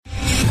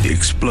The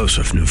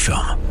explosive new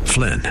film,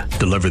 Flynn,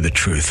 deliver the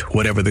truth,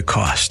 whatever the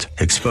cost,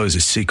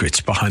 exposes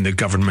secrets behind the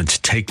government's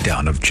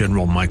takedown of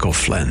General Michael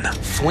Flynn.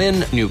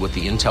 Flynn knew what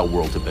the intel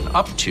world had been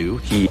up to.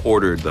 He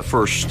ordered the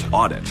first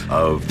audit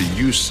of the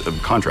use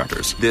of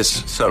contractors.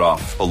 This set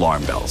off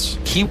alarm bells.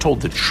 He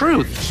told the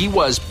truth. He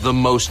was the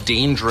most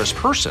dangerous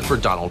person for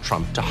Donald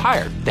Trump to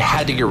hire. They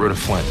had to get rid of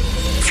Flynn.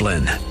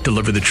 Flynn,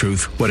 deliver the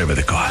truth, whatever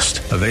the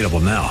cost. Available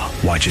now.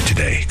 Watch it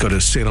today. Go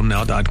to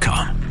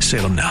salemnow.com.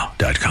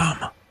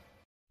 salemnow.com.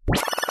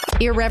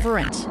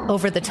 Irreverent,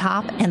 over the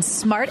top, and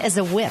smart as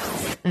a whip.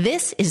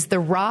 This is The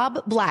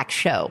Rob Black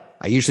Show.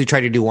 I usually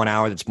try to do 1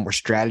 hour that's more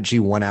strategy,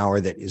 1 hour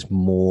that is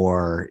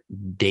more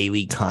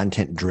daily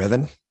content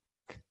driven.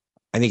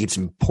 I think it's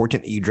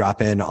important that you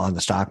drop in on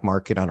the stock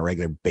market on a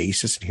regular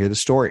basis and hear the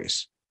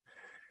stories.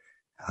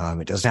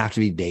 It doesn't have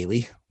to be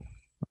daily.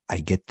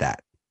 I get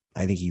that.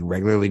 I think you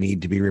regularly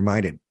need to be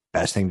reminded.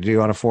 Best thing to do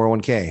on a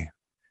 401k,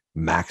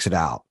 max it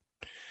out.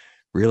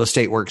 Real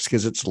estate works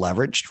because it's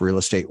leveraged. Real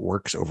estate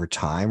works over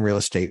time. Real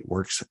estate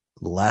works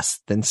less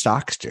than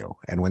stocks do.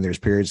 And when there's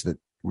periods that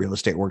real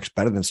estate works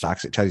better than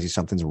stocks, it tells you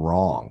something's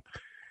wrong.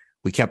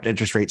 We kept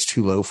interest rates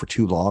too low for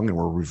too long, and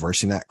we're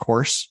reversing that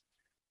course.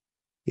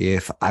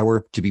 If I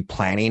were to be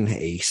planning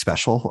a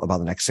special about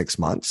the next 6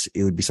 months,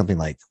 it would be something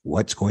like,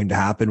 what's going to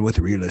happen with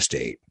real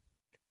estate?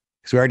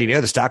 Because we already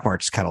know the stock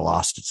market's kind of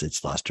lost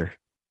its luster.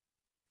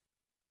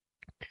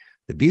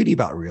 The beauty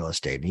about real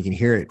estate, and you can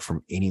hear it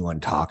from anyone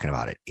talking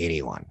about it,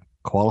 anyone,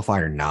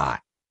 qualified or not,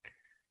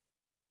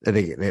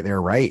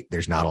 they're right.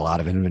 There's not a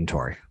lot of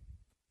inventory.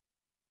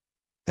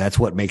 That's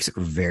what makes it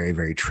very,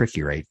 very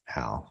tricky right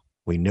now.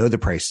 We know the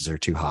prices are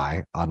too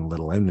high on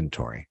little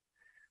inventory.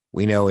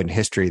 We know in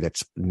history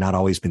that's not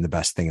always been the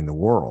best thing in the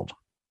world.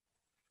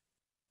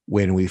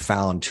 When we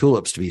found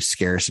tulips to be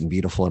scarce and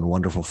beautiful and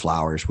wonderful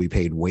flowers, we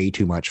paid way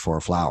too much for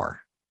a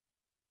flower.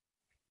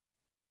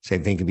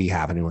 Same thing can be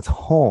happening with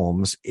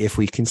homes if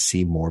we can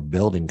see more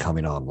building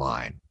coming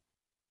online.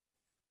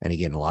 And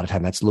again, a lot of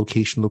time that's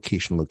location,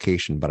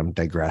 but I'm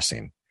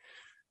digressing.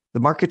 The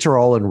markets are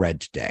all in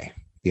red today.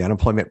 The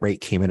unemployment rate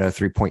came in at a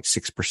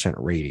 3.6%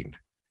 rating.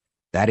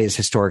 That is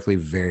historically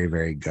very,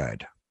 very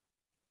good.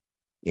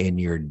 In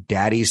your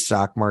daddy's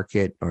stock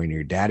market, or in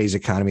your daddy's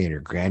economy, and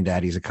your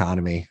granddaddy's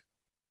economy,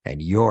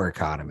 and your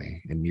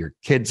economy, and your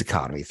kids'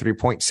 economy,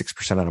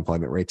 3.6%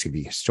 unemployment rates could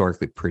be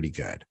historically pretty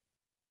good.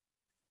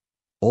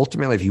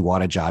 Ultimately, if you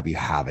want a job, you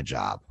have a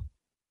job.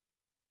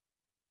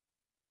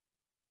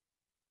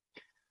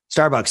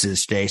 Starbucks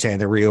is today saying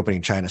they're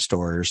reopening China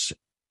stores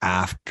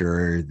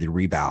after the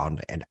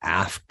rebound and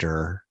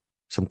after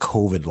some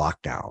COVID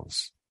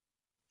lockdowns.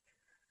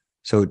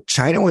 So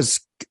China was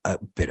a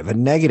bit of a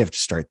negative to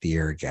start the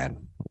year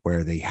again,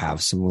 where they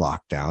have some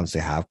lockdowns,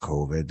 they have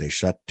COVID, they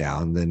shut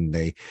down, then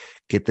they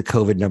get the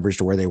COVID numbers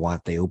to where they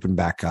want, they open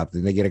back up,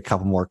 then they get a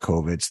couple more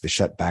COVIDs, they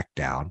shut back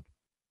down.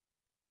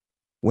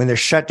 When they're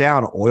shut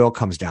down, oil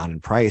comes down in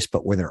price,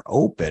 but when they're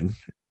open,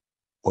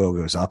 oil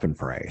goes up in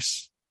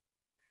price.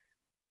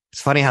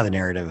 It's funny how the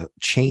narrative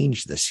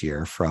changed this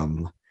year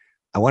from,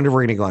 I wonder if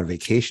we're going to go on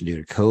vacation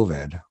due to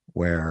COVID,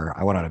 where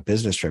I went on a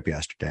business trip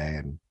yesterday,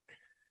 and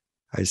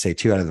I'd say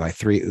 2 out of my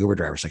 3 Uber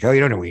drivers like, oh, you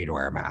don't need to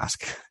wear a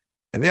mask.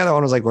 And the other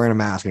one was like wearing a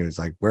mask, and it was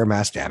like, wear a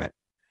mask, damn it.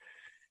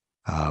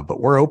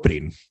 But we're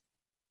opening.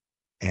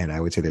 And I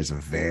would say there's a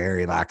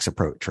very lax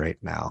approach right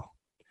now.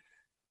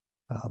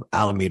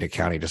 Alameda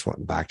County just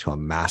went back to a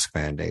mask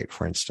mandate,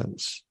 for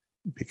instance,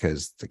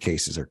 because the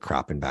cases are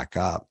cropping back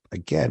up.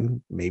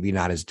 Again, maybe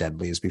not as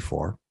deadly as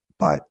before,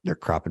 but they're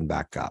cropping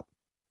back up.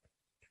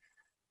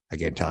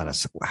 Again, telling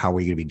us how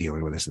we're going to be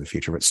dealing with this in the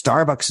future. But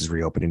Starbucks is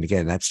reopening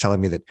again. That's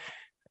telling me that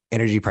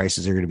energy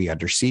prices are going to be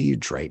under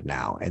siege right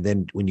now. And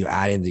then when you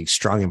add in the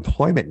strong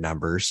employment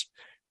numbers,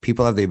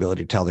 people have the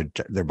ability to tell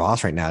their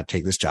boss right now,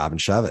 take this job and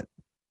shove it.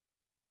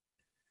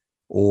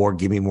 Or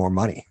give me more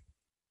money.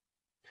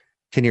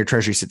 10-year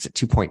treasury sits at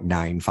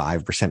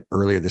 2.95%.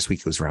 Earlier this week,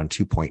 it was around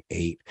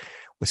 2.8.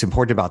 What's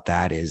important about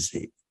that is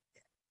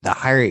the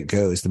higher it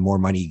goes, the more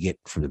money you get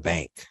from the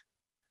bank.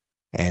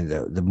 And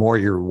the more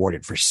you're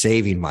rewarded for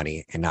saving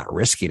money and not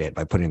risking it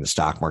by putting in the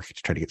stock market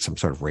to try to get some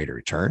sort of rate of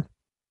return.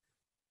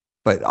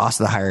 But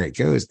also the higher it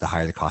goes, the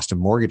higher the cost of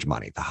mortgage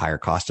money, the higher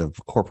cost of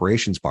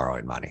corporations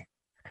borrowing money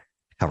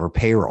to cover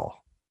payroll.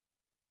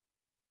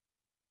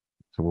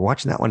 So we're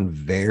watching that one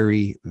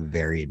very,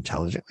 very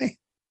intelligently.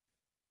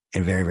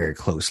 And very, very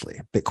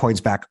closely.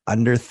 Bitcoin's back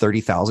under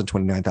 30,000,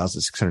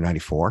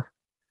 29,694.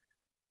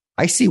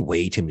 I see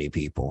way too many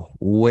people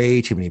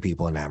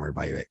enamored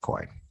by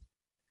Bitcoin.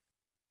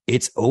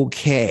 It's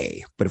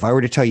okay. But if I were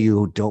to tell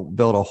you, don't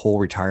build a whole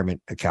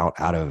retirement account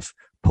out of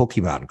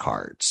Pokemon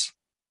cards,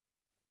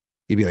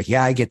 you'd be like,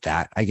 yeah, I get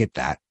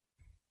that.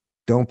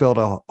 Don't build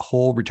a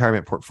whole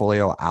retirement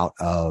portfolio out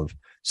of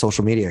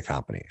social media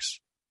companies.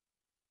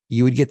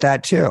 You would get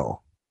that too.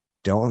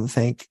 Don't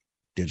think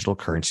digital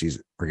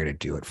currencies are going to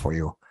do it for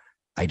you.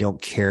 I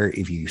don't care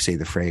if you say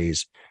the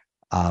phrase,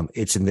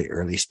 it's in the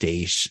early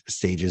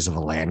stages of a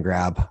land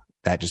grab.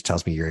 That just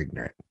tells me you're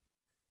ignorant.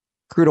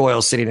 Crude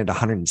oil sitting at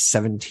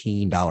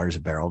 $117 a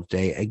barrel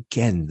today.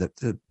 Again,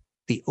 the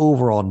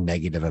overall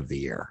negative of the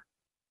year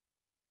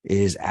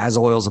is as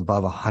oil's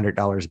above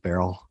 $100 a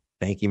barrel.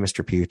 Thank you,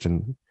 Mr.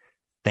 Putin.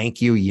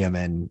 Thank you,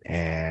 Yemen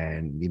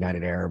and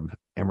United Arab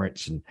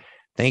Emirates. And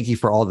thank you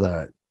for all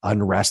the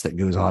unrest that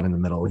goes on in the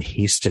Middle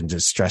East and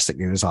distress that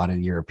goes on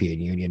in the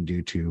European Union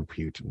due to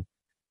Putin.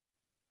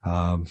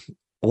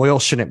 Oil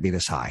shouldn't be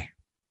this high,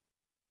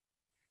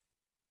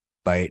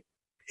 but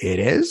it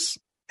is.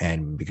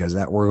 And because of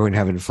that, we're going to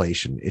have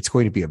inflation. It's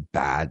going to be a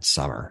bad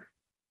summer.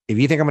 If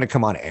you think I'm going to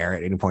come on air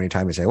at any point in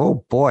time and say,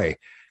 oh boy,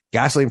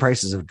 gasoline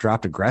prices have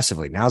dropped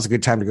aggressively, now's a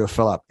good time to go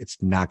fill up, it's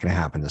not going to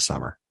happen this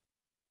summer.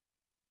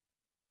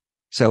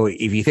 So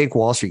if you think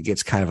Wall Street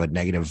gets kind of a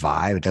negative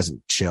vibe, it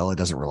doesn't chill, it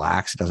doesn't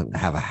relax, it doesn't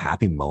have a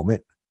happy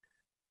moment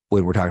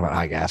when we're talking about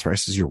high gas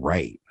prices, you're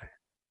right.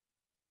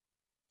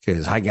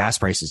 Because high gas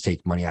prices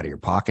take money out of your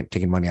pocket.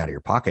 Taking money out of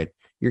your pocket,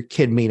 your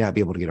kid may not be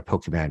able to get a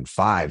Pokemon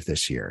 5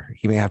 this year.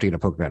 He may have to get a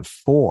Pokemon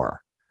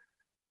 4.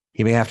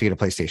 He may have to get a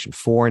PlayStation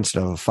 4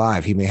 instead of a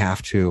 5. He may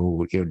have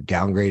to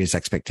downgrade his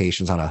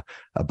expectations on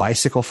a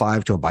Bicycle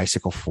 5 to a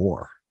Bicycle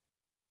 4.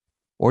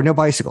 Or no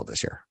bicycle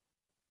this year.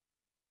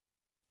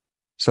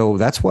 So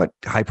that's what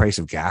high price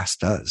of gas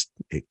does.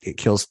 It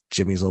kills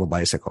Jimmy's little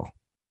bicycle.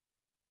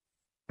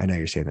 I know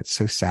you're saying it's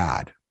so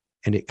sad.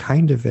 And it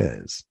kind of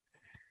is.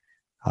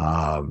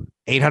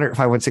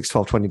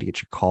 800-516-1220 to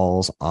get your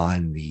calls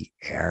on the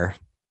air.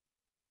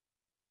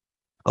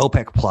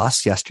 OPEC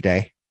Plus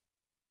yesterday,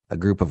 a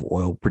group of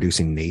oil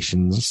producing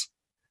nations,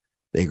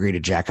 they agreed to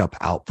jack up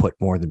output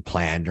more than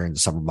planned during the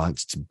summer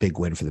months. It's a big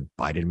win for the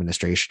Biden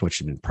administration, which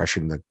had been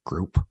pressuring the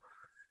group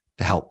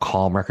to help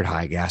calm record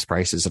high gas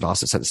prices. It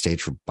also set the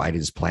stage for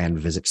Biden's planned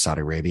visit to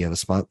Saudi Arabia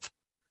this month,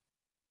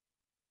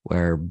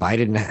 where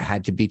Biden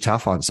had to be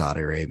tough on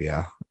Saudi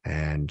Arabia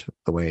and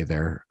the way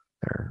their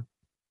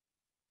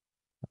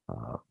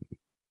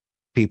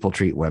people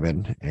treat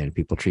women and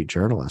people treat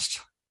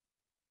journalists.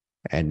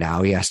 And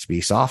now he has to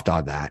be soft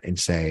on that and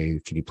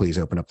say, can you please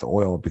open up the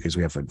oil because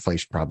we have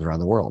inflation problems around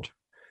the world.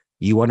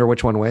 You wonder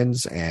which one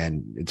wins,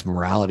 and it's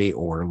morality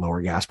or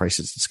lower gas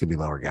prices. It's going to be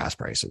lower gas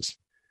prices.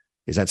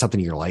 Is that something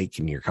you like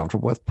and you're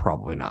comfortable with?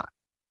 Probably not.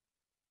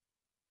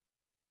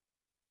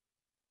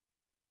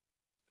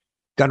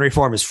 Gun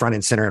reform is front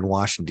and center in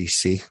Washington,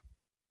 D.C.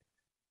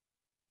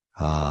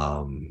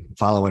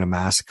 Following a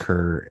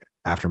massacre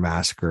after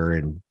massacre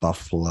in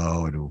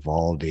Buffalo and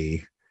Uvalde.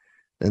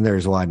 Then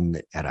there's one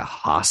at a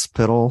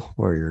hospital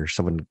where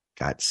someone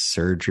got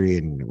surgery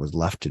and was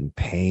left in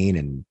pain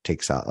and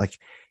takes out. Like,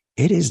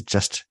 it is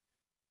just,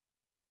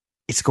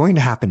 it's going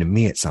to happen to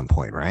me at some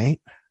point, right?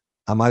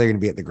 I'm either going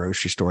to be at the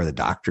grocery store or the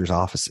doctor's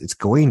office. It's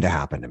going to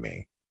happen to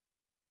me.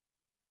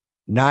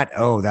 Not,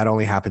 oh, that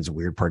only happens in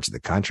weird parts of the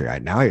country.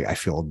 Now I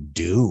feel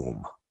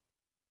doom.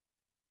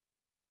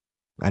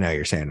 I know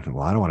you're saying,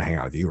 well, I don't want to hang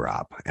out with you,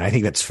 Rob. And I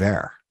think that's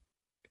fair.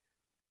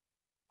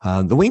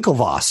 The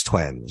Winklevoss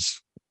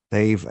twins,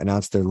 they've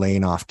announced they're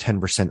laying off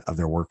 10% of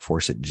their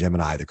workforce at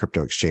Gemini, the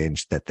crypto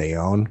exchange that they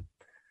own.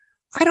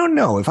 I don't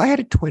know. If I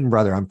had a twin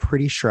brother, I'm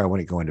pretty sure I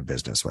wouldn't go into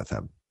business with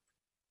him.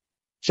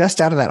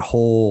 Just out of that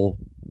whole,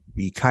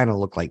 we kind of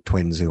look like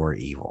twins who are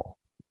evil.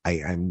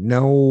 I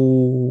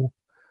no,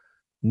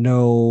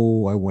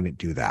 I wouldn't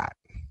do that.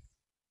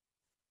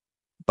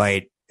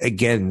 But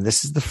again,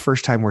 this is the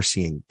first time we're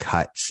seeing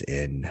cuts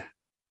in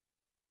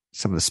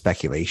some of the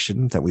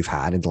speculation that we've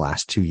had in the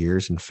last 2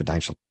 years in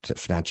financial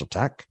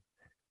tech.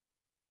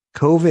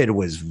 COVID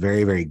was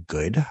very, very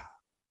good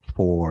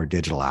for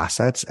digital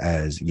assets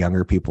as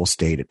younger people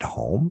stayed at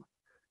home.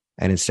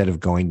 And instead of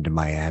going to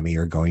Miami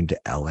or going to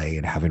LA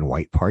and having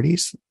white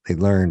parties, they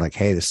learned like,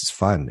 hey, this is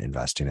fun,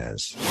 investing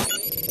is.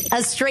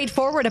 A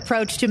straightforward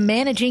approach to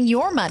managing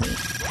your money.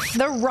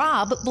 The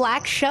Rob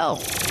Black Show.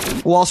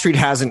 Wall Street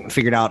hasn't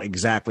figured out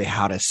exactly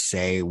how to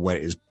say what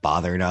is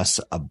bothering us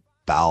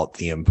about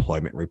the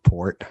employment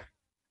report.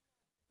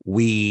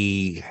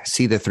 We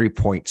see the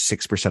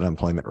 3.6%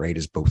 unemployment rate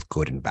is both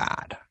good and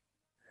bad.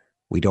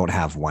 We don't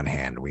have one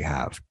hand. We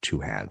have two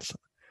hands.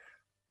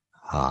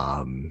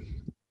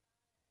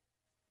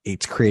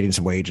 It's creating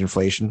some wage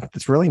inflation.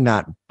 It's really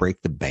not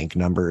break the bank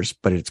numbers,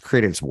 but it's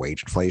created some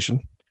wage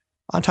inflation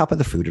on top of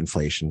the food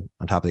inflation,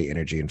 on top of the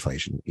energy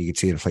inflation. You can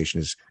see inflation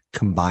is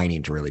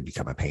combining to really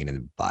become a pain in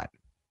the butt.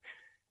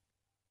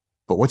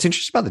 But what's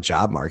interesting about the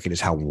job market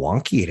is how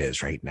wonky it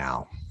is right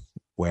now,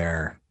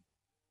 where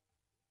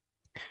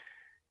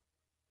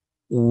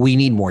we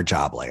need more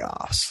job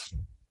layoffs.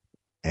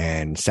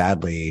 And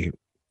sadly,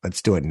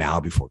 let's do it now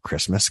before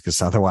Christmas,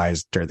 because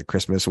otherwise during the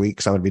Christmas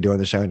week, someone would be doing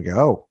the show and go,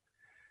 oh,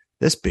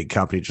 this big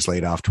company just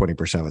laid off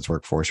 20% of its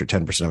workforce or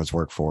 10% of its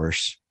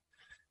workforce.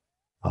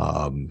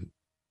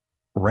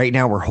 Right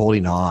now, we're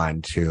holding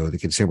on to the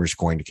consumer's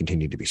going to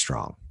continue to be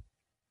strong.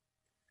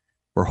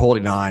 We're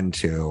holding on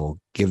to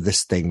give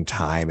this thing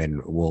time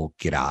and we'll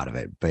get out of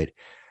it. But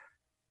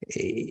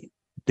the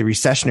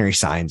recessionary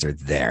signs are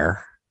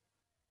there.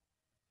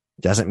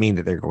 Doesn't mean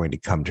that they're going to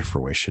come to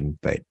fruition,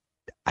 but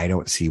I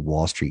don't see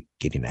Wall Street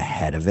getting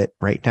ahead of it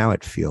right now.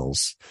 It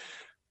feels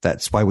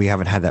That's why we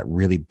haven't had that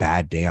really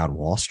bad day on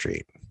Wall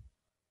Street.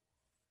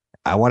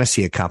 I want to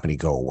see a company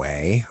go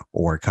away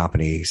or a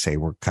company say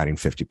we're cutting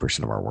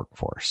 50% of our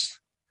workforce.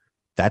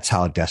 That's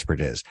how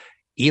desperate it is.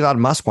 Elon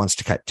Musk wants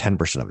to cut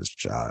 10% of his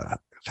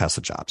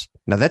Tesla jobs.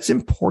 Now that's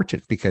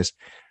important because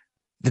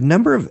the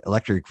number of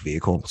electric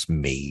vehicles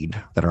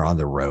made that are on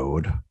the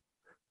road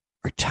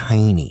are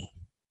tiny.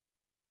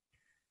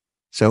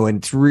 So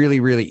it's really,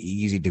 really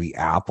easy to be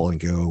Apple and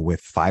go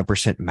with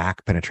 5%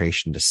 Mac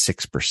penetration to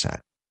 6%.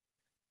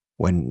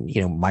 When,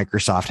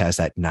 Microsoft has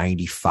that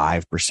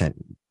 95%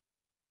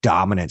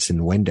 dominance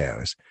in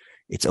Windows,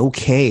 it's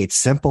okay. It's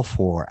simple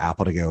for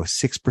Apple to go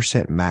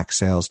 6% Mac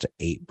sales to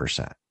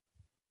 8%.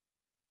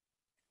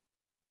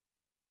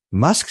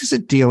 Musk is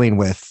dealing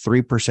with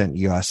 3%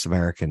 US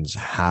Americans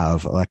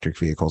have electric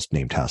vehicles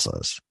named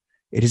Teslas.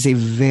 It is a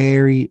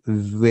very,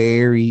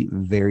 very,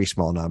 very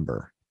small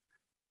number.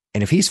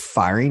 And if he's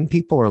firing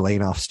people or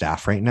laying off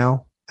staff right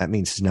now, that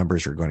means his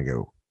numbers are going to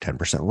go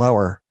 10%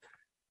 lower,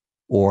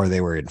 or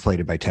they were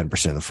inflated by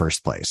 10% in the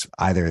first place.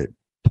 Either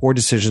poor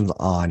decisions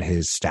on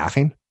his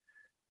staffing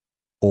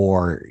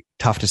or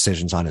tough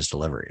decisions on his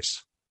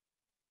deliveries.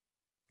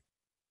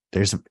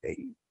 There's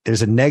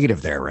a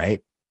negative there,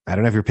 right? I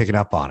don't know if you're picking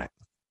up on it.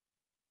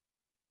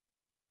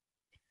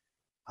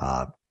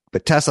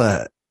 But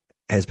Tesla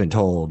has been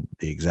told,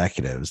 the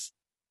executives,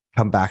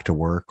 come back to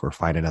work or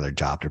find another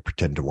job to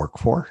pretend to work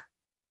for.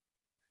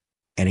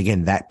 And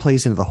again, that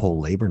plays into the whole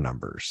labor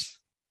numbers.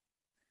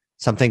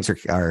 Some things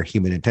are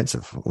human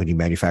intensive. When you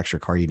manufacture a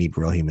car, you need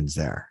real humans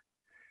there.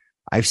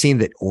 I've seen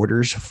that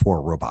orders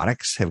for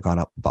robotics have gone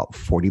up about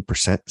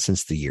 40%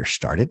 since the year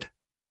started.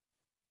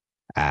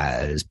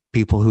 As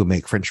people who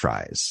make French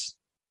fries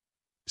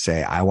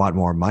say, I want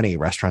more money,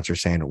 restaurants are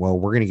saying, well,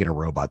 we're going to get a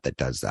robot that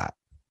does that.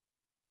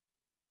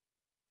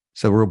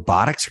 So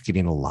robotics are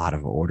getting a lot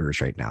of orders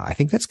right now. I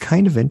think that's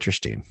kind of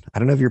interesting. I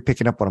don't know if you're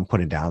picking up what I'm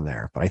putting down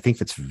there, but I think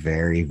that's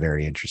very,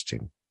 very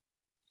interesting.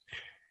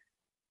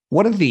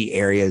 One of the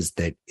areas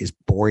that is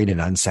boring and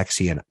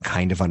unsexy and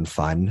kind of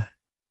unfun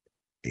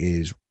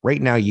is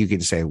right now you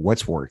can say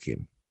what's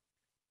working,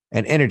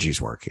 and energy's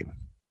working.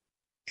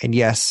 And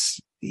yes,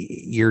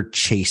 you're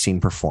chasing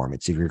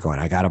performance. If you're going,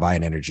 I got to buy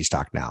an energy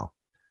stock now.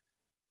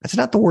 That's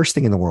not the worst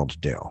thing in the world to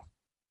do.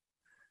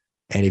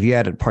 And if you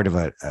had a part of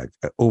a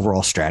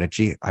overall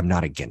strategy, I'm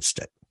not against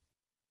it.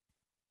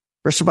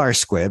 Bristol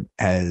Myers Squibb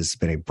has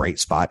been a bright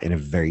spot in a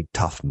very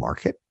tough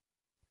market.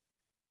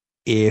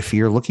 If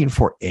you're looking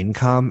for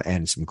income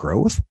and some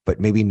growth, but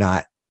maybe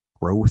not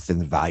growth in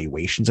the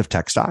valuations of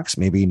tech stocks,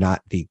 maybe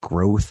not the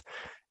growth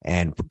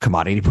and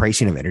commodity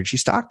pricing of energy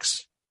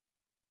stocks,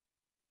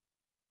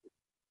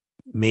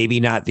 maybe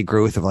not the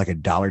growth of like a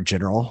Dollar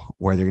General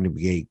where they're going to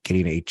be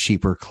getting a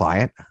cheaper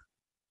client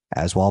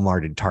as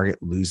Walmart and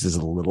Target loses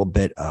a little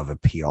bit of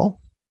appeal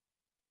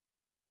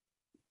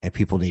and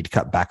people need to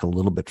cut back a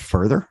little bit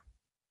further.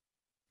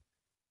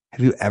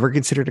 Have you ever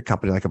considered a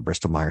company like a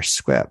Bristol Myers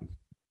Squibb?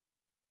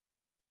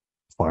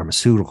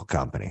 Pharmaceutical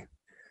company.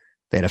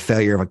 They had a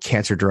failure of a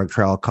cancer drug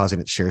trial causing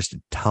its shares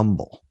to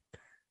tumble.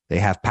 They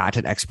have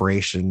patent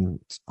expirations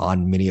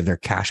on many of their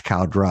cash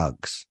cow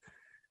drugs.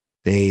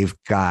 They've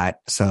got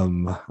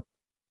some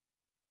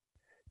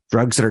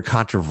drugs that are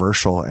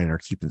controversial and are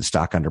keeping the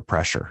stock under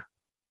pressure.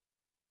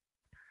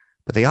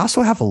 But they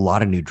also have a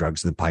lot of new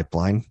drugs in the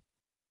pipeline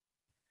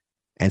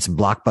and some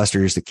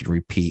blockbusters that can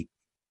repeat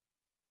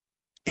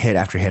hit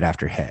after hit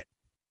after hit.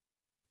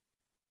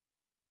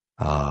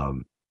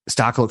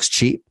 Stock looks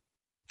cheap.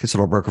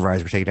 Considerable broker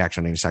advisors were taking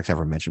action on any stocks I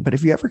ever mentioned. But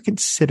if you ever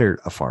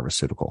considered a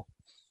pharmaceutical,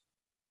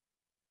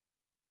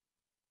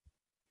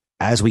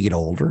 as we get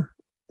older,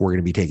 we're going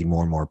to be taking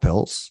more and more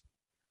pills.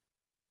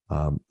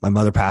 My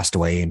mother passed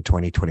away in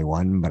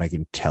 2021, but I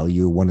can tell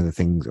you one of the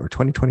things, or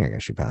 2020, I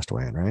guess she passed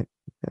away in, right?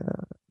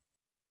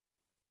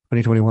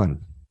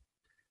 2021.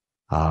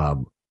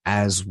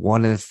 As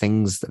one of the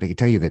things that I can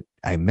tell you that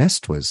I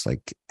missed was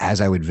like,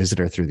 as I would visit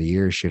her through the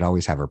years, she'd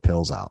always have her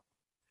pills out.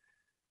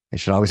 And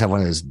she'd always have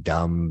one of those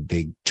dumb,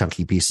 big,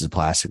 chunky pieces of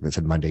plastic that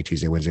said Monday,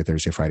 Tuesday, Wednesday,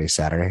 Thursday, Friday,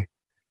 Saturday.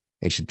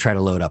 And she'd try to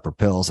load up her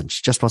pills and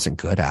she just wasn't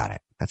good at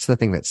it. That's the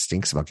thing that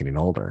stinks about getting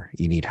older.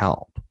 You need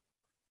help.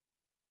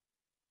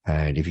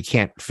 And if you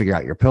can't figure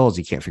out your pills,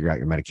 you can't figure out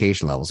your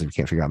medication levels. If you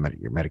can't figure out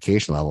your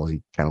medication levels,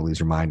 you kind of lose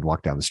your mind,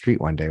 walk down the street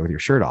one day with your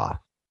shirt off.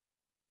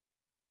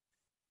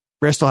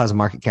 Bristol has a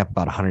market cap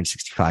about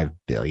 $165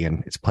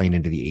 billion. It's playing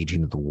into the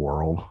aging of the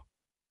world.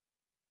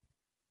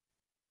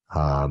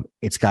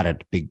 It's got a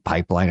big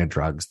pipeline of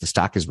drugs. The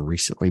stock is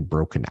recently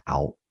broken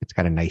out. It's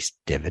got a nice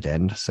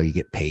dividend, so you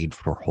get paid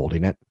for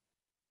holding it.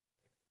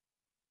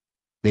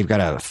 They've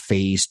got a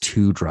phase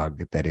 2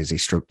 drug that is a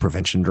stroke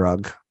prevention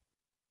drug,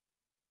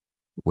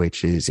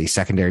 which is a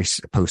secondary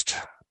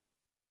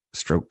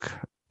post-stroke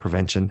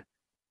prevention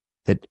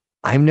that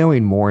I'm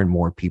knowing more and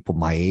more people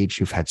my age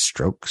who've had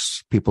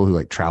strokes, people who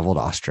like travel to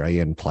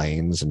Australia in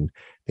planes and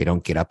they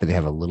don't get up and they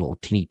have a little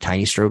teeny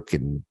tiny stroke.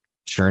 And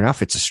sure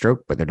enough, it's a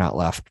stroke, but they're not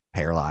left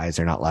paralyzed.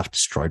 They're not left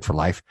destroyed for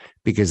life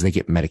because they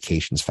get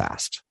medications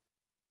fast.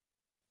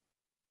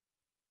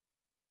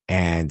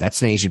 And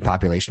that's an aging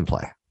population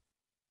play.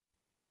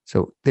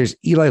 So there's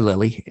Eli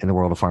Lilly in the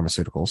world of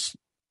pharmaceuticals.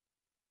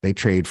 They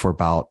trade for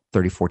about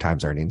 34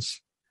 times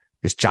earnings.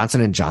 There's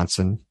Johnson &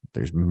 Johnson.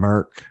 There's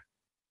Merck.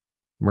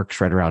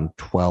 Merck's right around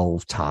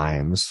 12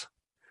 times.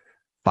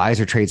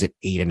 Pfizer trades at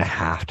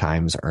 8.5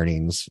 times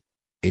earnings.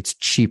 It's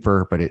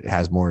cheaper, but it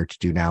has more to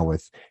do now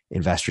with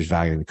investors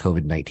valuing the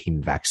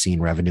COVID-19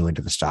 vaccine revenue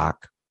into the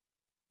stock.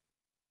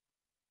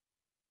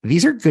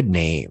 These are good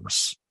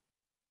names,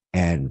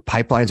 and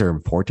pipelines are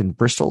important.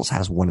 Bristol's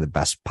has one of the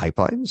best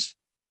pipelines.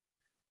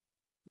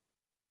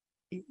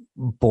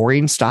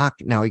 Boring stock.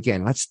 Now,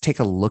 again, let's take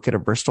a look at a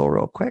Bristol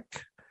real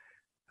quick.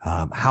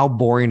 How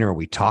boring are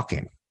we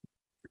talking?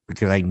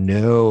 Because I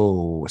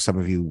know some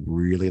of you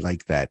really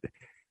like that.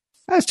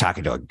 I was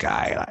talking to a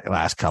guy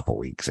last couple of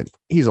weeks, and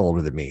he's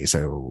older than me.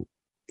 So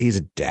he's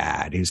a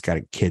dad who's got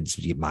kids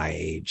my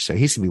age. So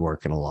he's going to be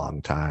working a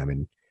long time,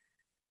 and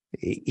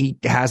he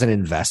hasn't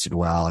invested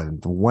well. And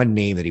the one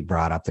name that he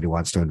brought up that he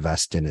wants to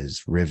invest in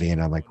is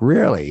Rivian. I'm like,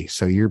 really?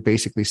 So you're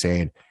basically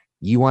saying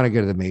you want to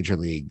go to the major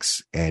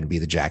leagues and be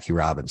the Jackie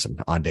Robinson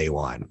on day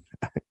one?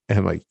 And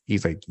I'm like,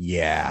 he's like,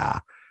 yeah,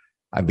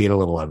 I'm being a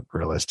little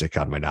unrealistic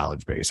on my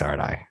knowledge base,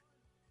 aren't I?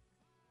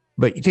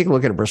 But you take a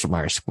look at a Bristol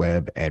Myers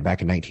Squibb, and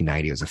back in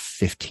 1990, it was a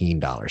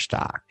 $15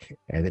 stock.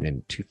 And then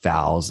in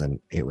 2000,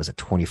 it was a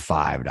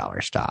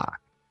 $25 stock.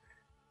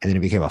 And then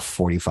it became a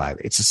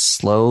 $45. It's a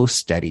slow,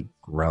 steady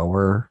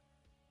grower.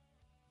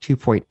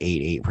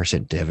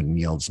 2.88% dividend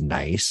yield's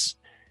nice.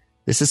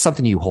 This is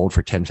something you hold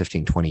for 10,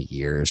 15, 20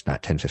 years,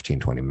 not 10, 15,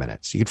 20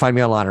 minutes. You can find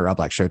me online at Rob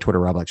Black Show, Twitter,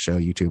 Rob Black Show,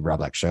 YouTube, Rob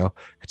Black Show.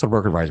 Consult a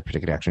broker advisor,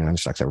 particular action on the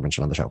stocks ever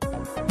mentioned on the show.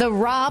 The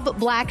Rob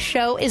Black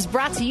Show is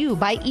brought to you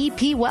by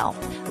EP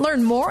Wealth.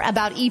 Learn more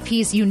about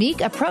EP's unique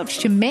approach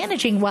to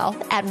managing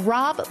wealth at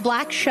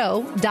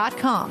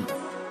robblackshow.com.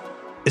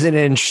 Isn't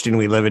it interesting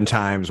we live in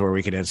times where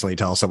we can instantly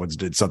tell someone's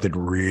did something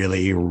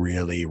really,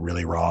 really,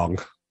 really wrong?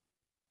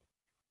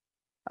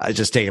 I was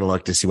just taking a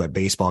look to see what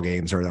baseball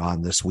games are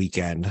on this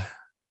weekend.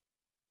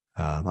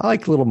 I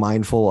like a little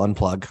mindful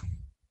unplug.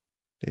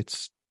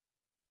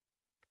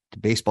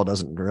 Baseball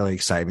doesn't really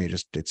excite me.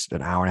 It's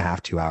an hour and a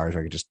half, 2 hours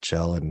where I can just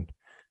chill and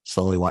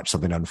slowly watch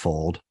something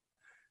unfold.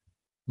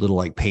 A little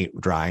like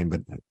paint drying, but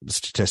the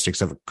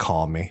statistics of it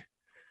calm me.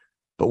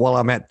 But while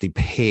I'm at the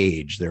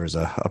page, there was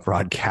a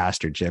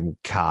broadcaster, Jim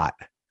Cott,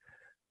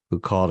 who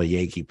called a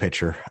Yankee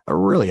pitcher a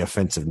really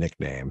offensive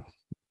nickname.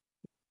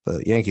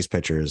 The Yankees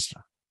pitcher is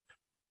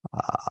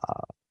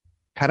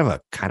kind of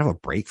a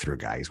breakthrough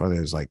guy. He's one of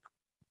those like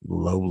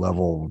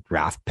low-level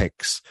draft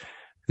picks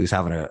who's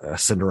having a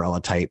Cinderella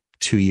type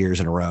 2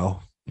 years in a row.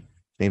 His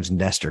name's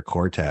Nestor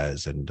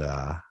Cortez, and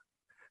the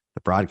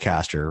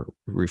broadcaster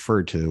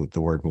referred to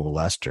the word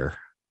molester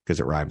because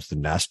it rhymes with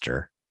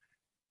Nestor.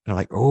 And I'm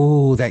like,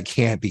 oh, that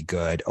can't be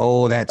good.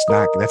 Oh, that's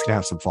going to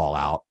have some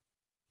fallout.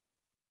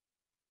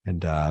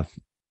 And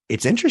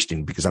it's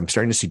interesting because I'm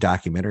starting to see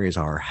documentaries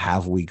on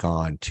have we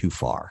gone too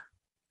far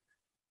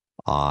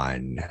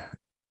on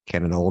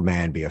can an old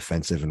man be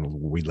offensive and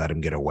we let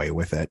him get away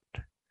with it?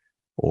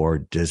 Or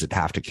does it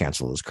have to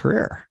cancel his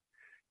career?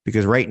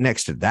 Because right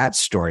next to that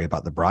story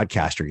about the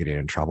broadcaster getting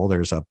in trouble,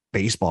 there's a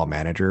baseball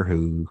manager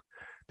who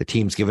the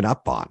team's given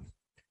up on.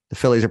 The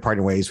Phillies are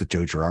parting ways with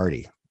Joe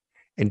Girardi.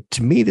 And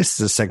to me, this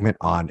is a segment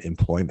on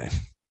employment.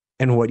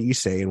 And what do you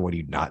say and what do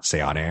you not say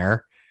on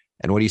air?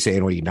 And what do you say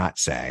and what do you not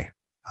say?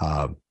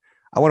 I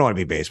wouldn't want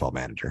to be a baseball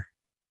manager.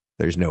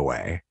 There's no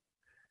way.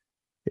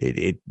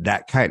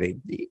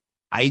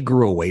 I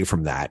grew away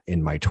from that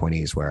in my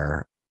 20s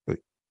where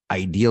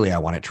ideally I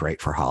wanted to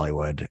write for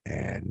Hollywood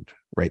and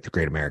write the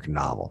great American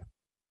novel.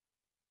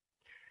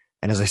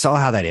 And as I saw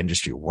how that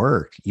industry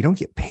worked, you don't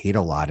get paid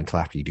a lot until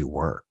after you do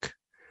work.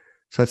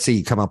 So let's say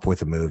you come up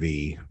with a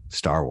movie,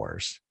 Star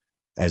Wars,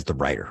 as the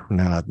writer.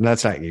 No,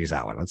 let's not use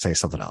that one. Let's say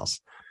something else.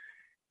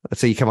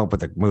 Let's say you come up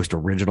with the most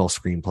original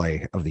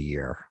screenplay of the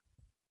year.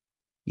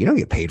 You don't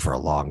get paid for a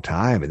long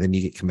time. And then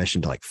you get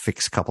commissioned to like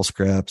fix a couple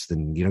scripts.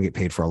 Then you don't get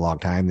paid for a long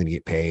time. Then you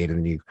get paid. And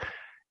then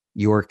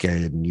you work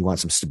and you want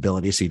some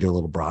stability. So you do a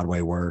little Broadway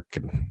work.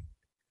 And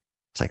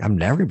it's like, I'm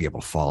never going to be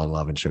able to fall in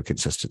love and show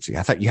consistency.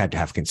 I thought you had to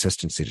have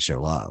consistency to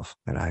show love.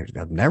 And I'm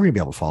never going to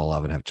be able to fall in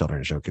love and have children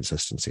and show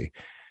consistency.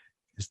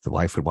 Because the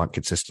wife would want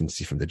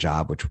consistency from the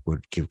job, which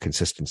would give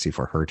consistency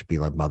for her to be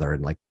like mother.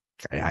 And like,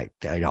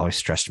 it always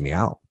stressed me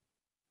out.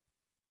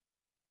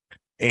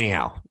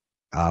 Anyhow.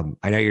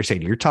 I know you're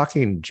saying you're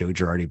talking Joe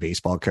Girardi,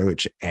 baseball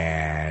coach,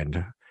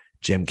 and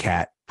Jim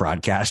Catt,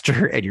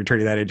 broadcaster, and you're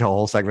turning that into a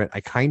whole segment.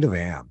 I kind of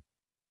am.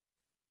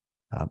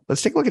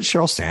 Let's take a look at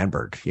Sheryl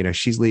Sandberg.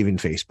 She's leaving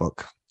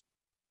Facebook.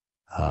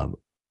 I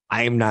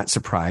am not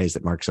surprised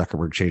that Mark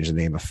Zuckerberg changed the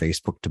name of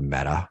Facebook to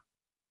Meta,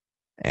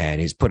 and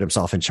he's put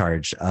himself in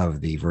charge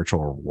of the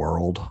virtual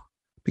world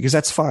because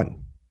that's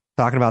fun.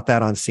 Talking about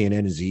that on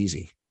CNN is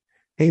easy.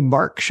 Hey,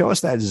 Mark, show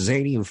us that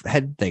zany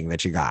head thing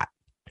that you got.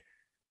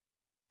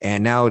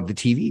 And now the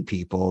TV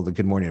people, the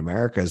Good Morning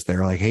Americas,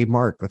 they're like, hey,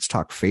 Mark, let's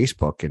talk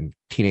Facebook and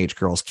teenage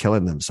girls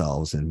killing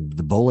themselves and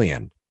the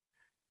bullying.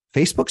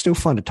 Facebook's no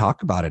fun to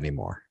talk about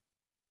anymore.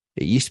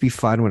 It used to be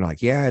fun when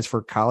like, yeah, it's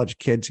for college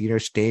kids,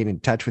 staying in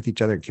touch with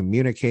each other,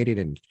 communicating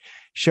and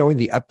showing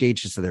the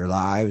updates of their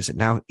lives. And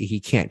now he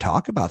can't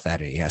talk about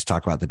that. And he has to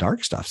talk about the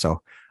dark stuff.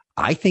 So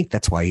I think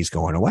that's why he's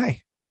going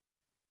away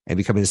and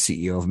becoming the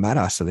CEO of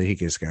Meta, so that he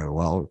can just go,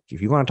 well,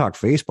 if you want to talk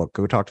Facebook,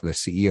 go talk to the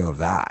CEO of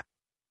that.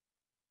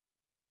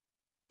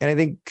 And I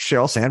think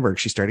Sheryl Sandberg,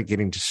 she started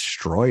getting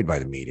destroyed by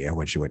the media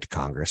when she went to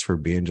Congress for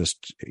being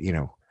just,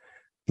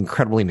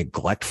 incredibly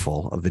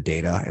neglectful of the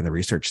data and the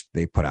research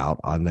they put out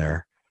on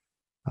their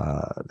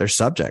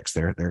subjects.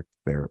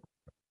 They're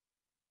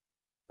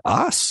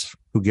us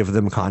who give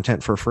them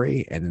content for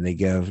free, and then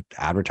they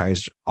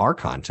advertise our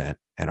content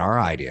and our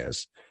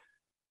ideas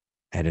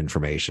and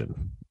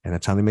information, and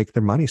that's how they make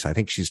their money. So I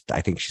think she's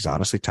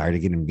honestly tired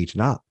of getting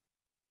beaten up.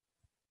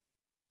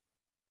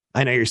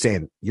 I know you're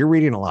saying you're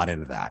reading a lot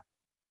into that.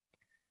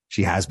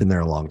 She has been there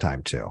a long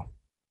time too.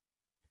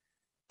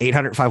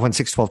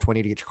 800-516-1220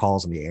 to get your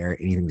calls on the air.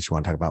 Anything that you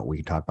want to talk about, we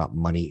can talk about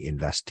money,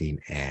 investing,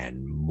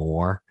 and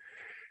more.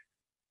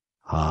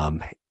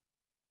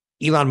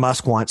 Elon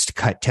Musk wants to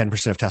cut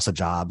 10% of Tesla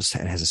jobs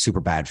and has a super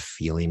bad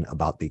feeling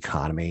about the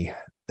economy.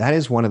 That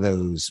is one of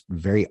those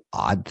very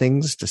odd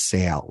things to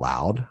say out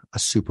loud, a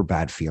super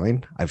bad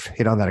feeling. I've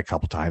hit on that a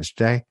couple times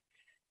today.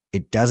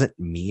 It doesn't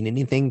mean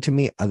anything to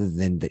me other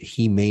than that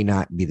he may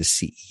not be the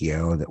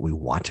CEO that we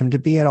want him to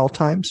be at all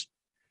times,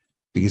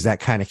 because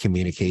that kind of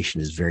communication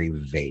is very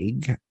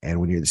vague. And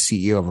when you're the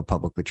CEO of a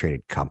publicly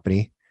traded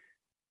company,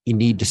 you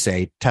need to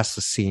say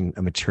Tesla's seen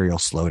a material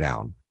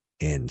slowdown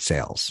in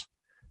sales.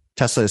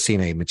 Tesla has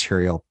seen a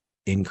material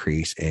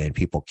increase in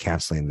people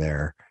canceling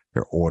their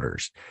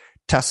orders.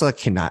 Tesla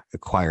cannot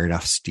acquire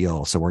enough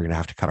steel, so we're going to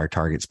have to cut our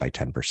targets by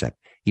 10%.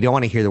 You don't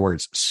want to hear the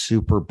words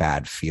super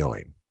bad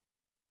feeling.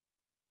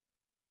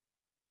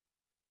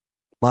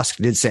 Musk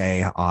did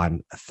say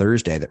on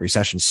Thursday that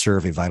recessions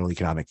serve a vital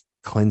economic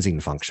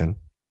cleansing function.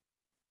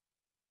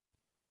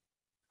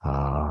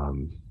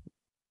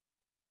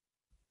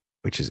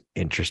 Which is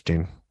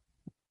interesting.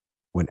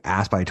 When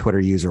asked by a Twitter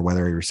user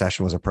whether a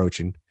recession was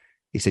approaching,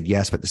 he said,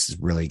 yes, but this is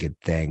really a good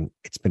thing.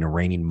 It's been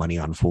raining money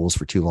on fools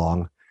for too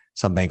long.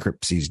 Some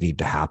bankruptcies need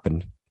to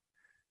happen.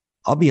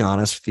 I'll be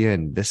honest with you,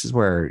 and this is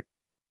where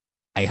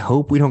I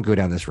hope we don't go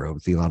down this road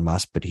with Elon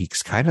Musk, but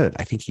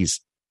I think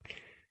he's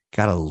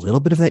got a little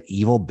bit of that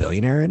evil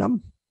billionaire in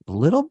him, a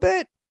little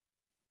bit,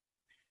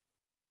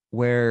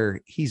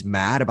 where he's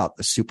mad about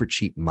the super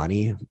cheap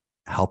money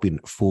helping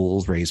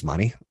fools raise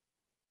money.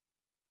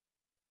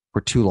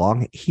 For too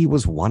long, he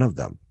was one of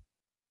them.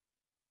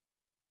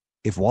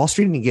 If Wall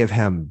Street didn't give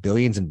him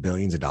billions and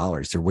billions of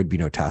dollars, there would be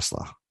no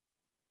Tesla.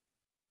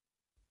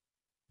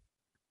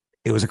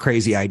 It was a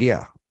crazy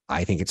idea.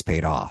 I think it's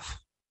paid off.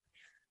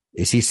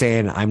 Is he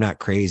saying, I'm not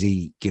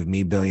crazy, give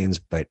me billions,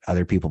 but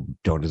other people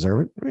don't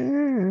deserve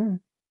it?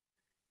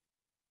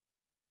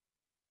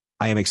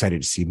 I am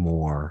excited to see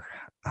more,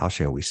 how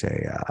shall we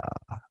say,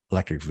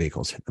 electric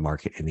vehicles hit the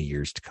market in the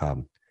years to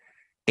come.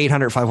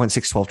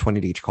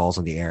 800-516-1220 to each calls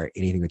on the air.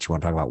 Anything that you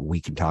want to talk about, we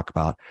can talk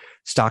about.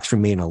 Stocks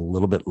remain a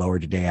little bit lower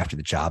today after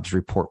the jobs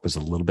report was a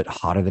little bit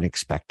hotter than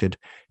expected.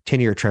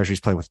 10-year treasuries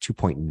playing with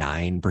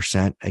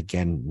 2.9%.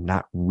 Again,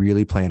 not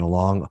really playing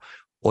along.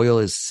 Oil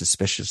is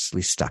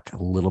suspiciously stuck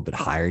a little bit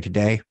higher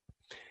today.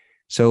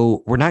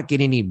 So we're not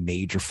getting any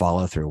major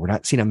follow through. We're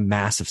not seeing a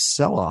massive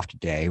sell off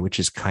today, which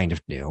is kind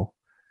of new.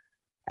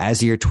 As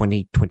the year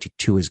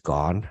 2022 is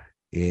gone,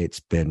 it's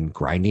been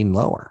grinding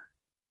lower.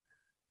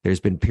 There's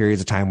been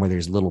periods of time where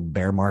there's little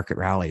bear market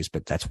rallies,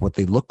 but that's what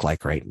they look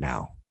like right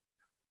now.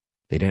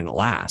 They didn't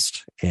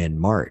last in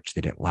March.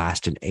 They didn't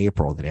last in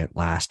April. They didn't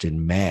last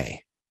in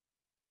May.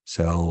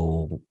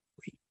 So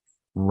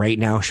right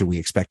now, should we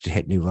expect to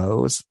hit new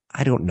lows?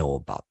 I don't know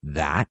about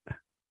that.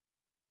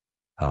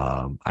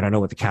 I don't know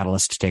what the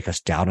catalyst to take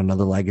us down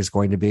another leg is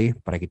going to be,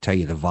 but I can tell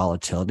you the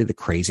volatility, the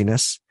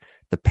craziness,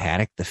 the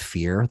panic, the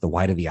fear, the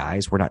white of the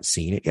eyes, we're not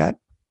seeing it yet.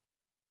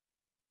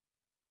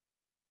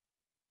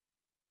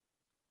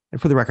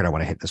 And for the record, I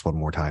want to hit this one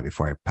more time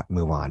before I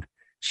move on.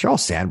 Sheryl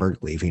Sandberg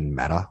leaving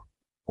Meta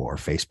or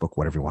Facebook,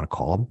 whatever you want to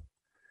call them,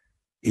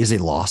 is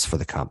a loss for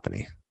the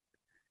company.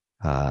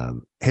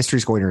 History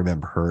is going to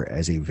remember her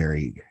as a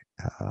very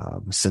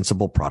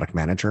sensible product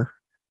manager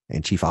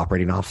and chief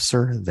operating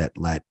officer that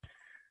let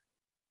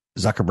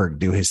Zuckerberg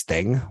do his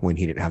thing when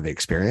he didn't have the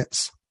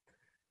experience.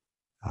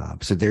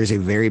 So there's a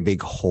very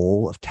big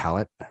hole of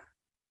talent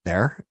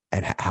there,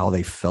 and how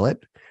they fill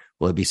it.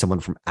 Will it be someone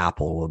from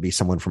Apple? Will it be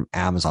someone from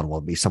Amazon? Will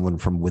it be someone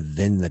from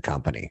within the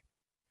company?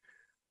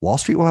 Wall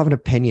Street will have an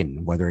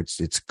opinion whether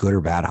it's good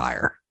or bad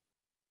hire.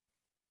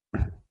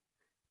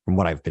 From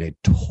what I've been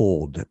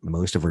told,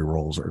 most of our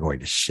roles are going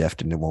to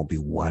shift and it won't be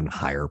one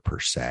hire per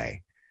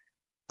se.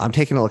 I'm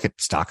taking a look at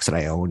stocks that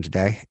I own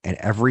today, and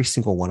every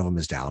single one of them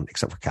is down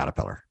except for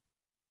Caterpillar.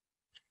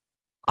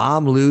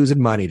 I'm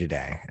losing money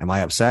today. Am I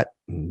upset?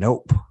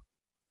 Nope.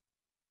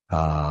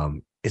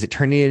 Is it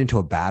turning it into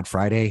a bad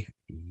Friday?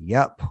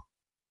 Yep.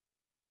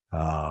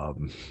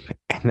 And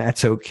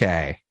that's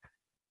okay.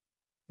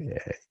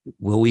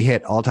 Will we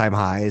hit all-time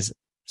highs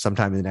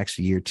sometime in the next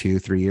year, 2,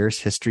 3 years?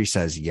 History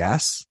says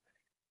yes.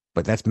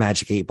 But that's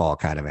magic 8-ball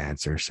kind of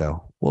answer.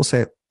 So we'll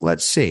say,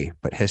 let's see.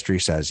 But history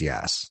says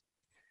yes.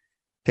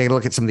 Take a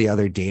look at some of the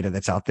other data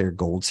that's out there.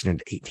 Gold sitting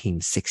at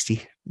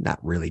 1860,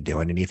 not really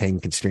doing anything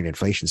considering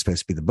inflation is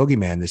supposed to be the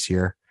boogeyman this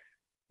year.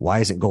 Why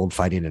isn't gold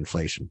fighting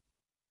inflation?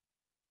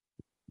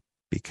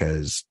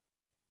 Because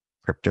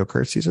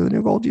cryptocurrencies are the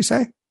new gold, you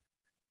say?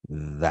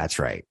 That's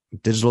right.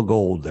 Digital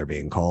gold, they're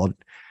being called.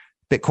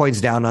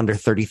 Bitcoin's down under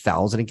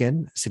 30,000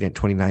 again, sitting at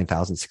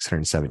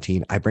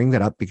 29,617. I bring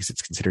that up because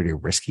it's considered a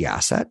risky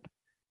asset.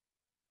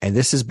 And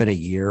this has been a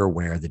year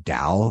where the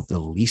Dow, the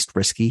least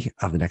risky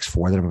of the next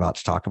four that I'm about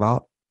to talk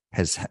about,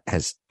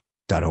 has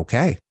done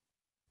okay.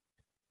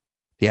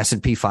 The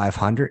S&P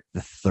 500,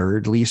 the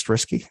third least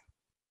risky.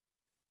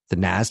 The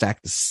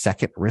NASDAQ, the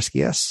second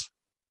riskiest,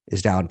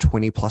 is down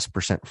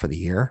 20+% for the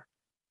year.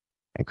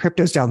 And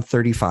crypto's down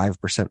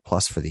 35%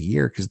 plus for the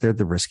year because they're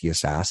the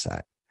riskiest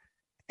asset.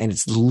 And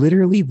it's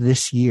literally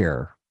this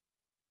year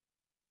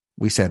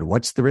we said,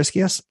 what's the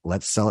riskiest?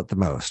 Let's sell it the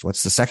most.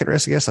 What's the second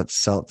riskiest? Let's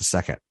sell it the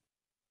second.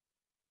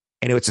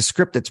 And it's a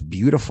script that's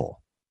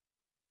beautiful.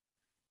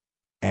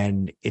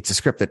 And it's a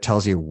script that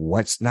tells you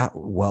what's not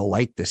well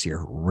liked this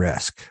year,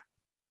 risk.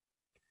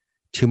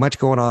 Too much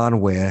going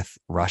on with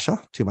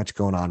Russia, too much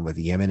going on with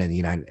Yemen and the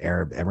United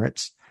Arab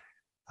Emirates,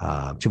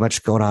 too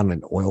much going on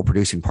in oil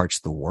producing parts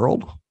of the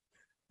world.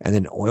 And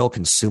then oil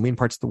consuming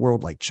parts of the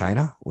world like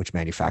China, which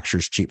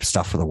manufactures cheap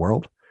stuff for the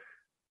world.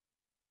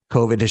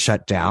 COVID has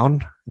shut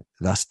down,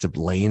 thus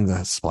delaying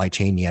the supply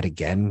chain yet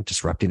again,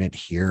 disrupting it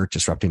here,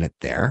 disrupting it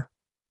there.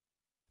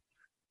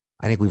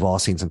 I think we've all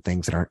seen some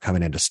things that aren't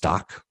coming into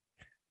stock.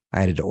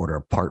 I had to order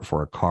a part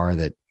for a car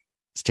that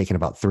it's taken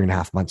about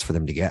 3.5 months for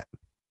them to get.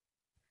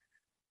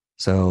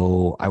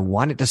 So I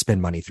wanted to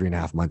spend money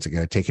 3.5 months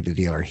ago, take it to the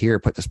dealer here,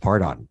 put this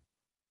part on.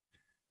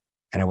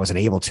 And I wasn't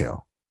able to.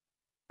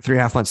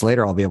 3.5 months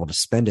later, I'll be able to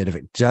spend it if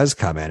it does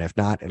come in. If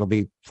not, it'll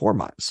be 4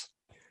 months.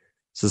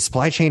 So the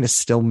supply chain is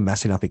still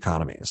messing up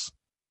economies.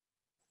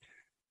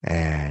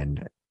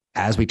 And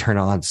as we turn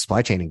on the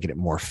supply chain and get it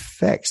more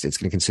fixed, it's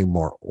going to consume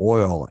more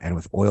oil. And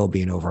with oil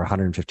being over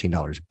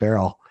 $115 a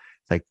barrel,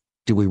 it's like,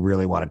 do we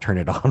really want to turn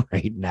it on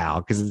right now?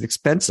 Because it's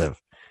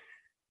expensive.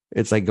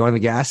 It's like going to the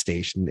gas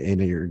station in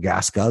your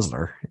gas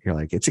guzzler. You're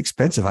like, it's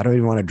expensive. I don't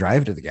even want to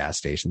drive to the gas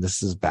station.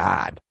 This is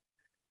bad.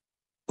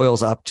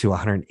 Oil's up to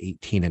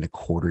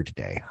 118.25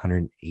 today.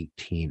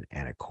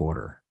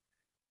 118.25.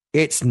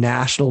 It's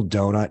National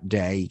Donut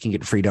Day. You can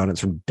get free donuts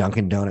from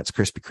Dunkin' Donuts,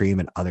 Krispy Kreme,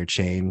 and other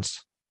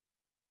chains.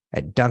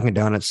 At Dunkin'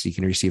 Donuts, you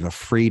can receive a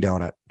free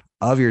donut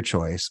of your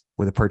choice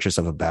with a purchase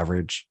of a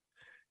beverage.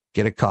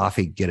 Get a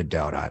coffee, get a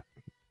donut.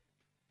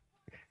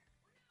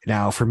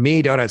 Now, for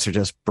me, donuts are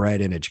just bread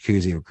in a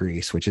jacuzzi of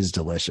grease, which is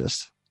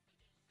delicious.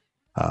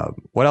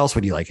 What else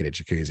would you like in a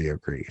jacuzzi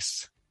of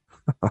grease?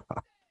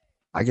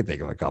 I can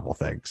think of a couple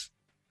things.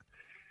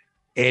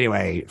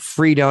 Anyway,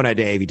 free donut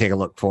day if you take a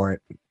look for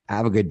it.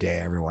 Have a good day,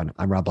 everyone.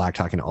 I'm Rob Black,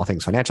 talking all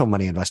things financial,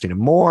 money, investing, and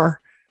more.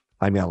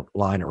 Find me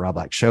online at Rob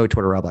Black Show,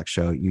 Twitter, Rob Black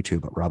Show,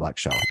 YouTube, Rob Black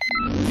Show.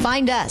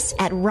 Find us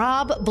at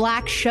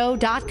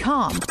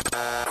robblackshow.com.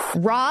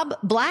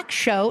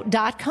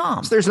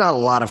 robblackshow.com. So there's not a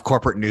lot of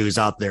corporate news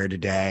out there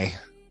today.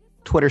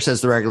 Twitter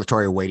says the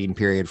regulatory waiting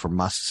period for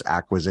Musk's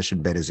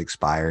acquisition bid is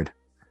expired.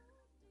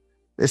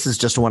 This is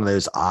just one of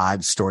those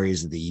odd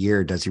stories of the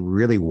year. Does he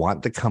really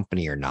want the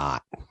company or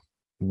not?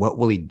 What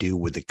will he do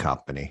with the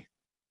company?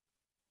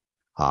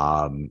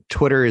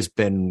 Twitter has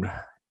been,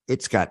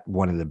 it's got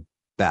one of the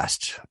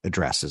best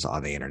addresses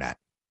on the internet.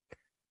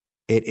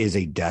 It is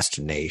a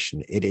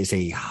destination. It is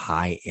a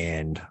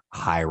high-end,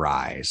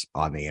 high-rise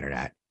on the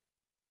internet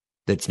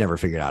that's never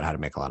figured out how to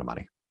make a lot of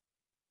money.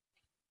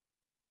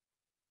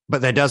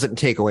 But that doesn't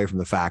take away from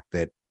the fact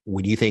that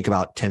when you think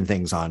about 10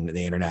 things on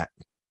the internet,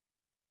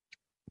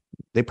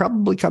 they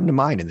probably come to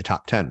mind in the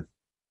top 10.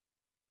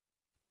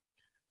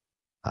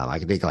 I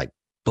can think like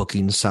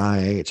booking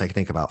sites. I can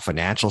think about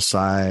financial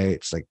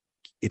sites. Like,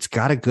 it's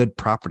got a good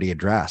property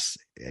address,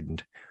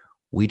 and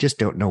we just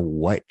don't know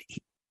what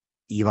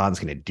Elon's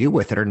going to do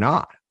with it or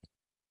not.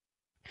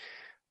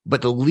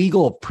 But the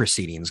legal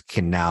proceedings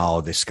can now,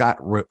 the Scott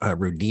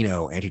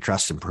Rodino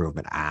Antitrust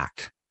Improvement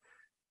Act,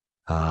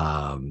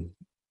 the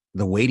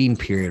waiting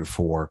period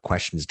for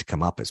questions to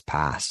come up is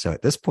passed. So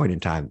at this point in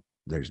time,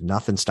 there's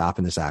nothing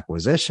stopping this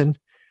acquisition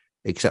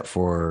except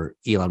for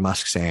Elon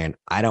Musk saying,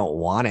 I don't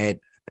want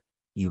it.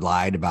 You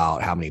lied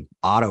about how many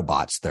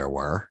Autobots there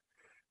were,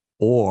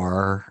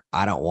 or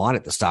I don't want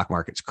it. The stock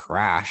market's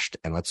crashed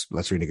and let's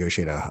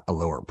renegotiate a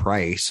lower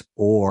price,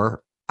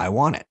 or I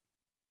want it.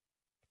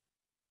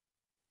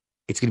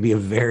 It's going to be a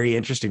very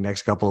interesting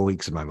next couple of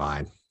weeks in my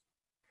mind.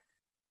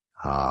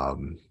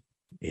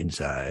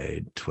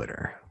 Inside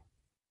Twitter.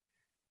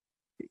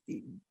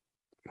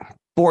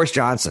 Boris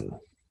Johnson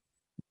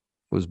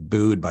was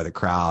booed by the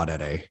crowd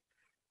at a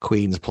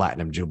Queen's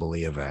Platinum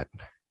Jubilee event.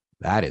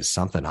 That is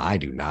something I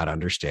do not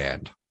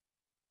understand.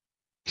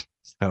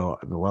 So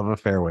the love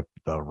affair with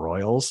the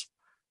royals,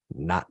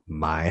 not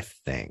my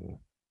thing.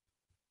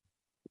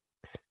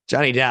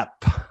 Johnny Depp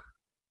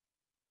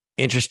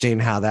Interesting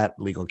how that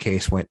legal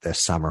case went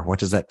this summer. What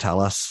does that tell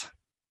us?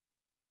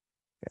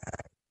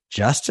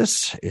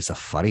 Justice is a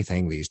funny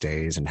thing these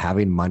days, and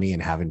having money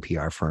and having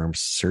PR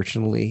firms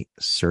certainly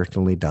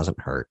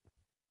doesn't hurt.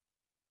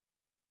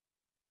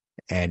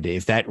 And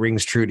if that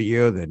rings true to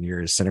you, then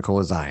you're as cynical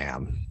as I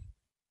am.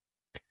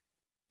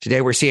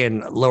 Today, we're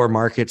seeing lower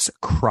markets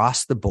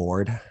across the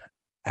board.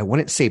 I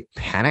wouldn't say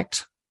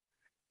panicked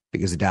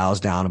because the Dow's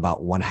down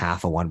about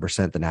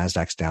 0.5%. The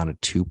NASDAQ's down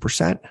at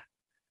 2%.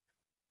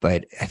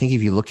 But I think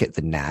if you look at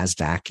the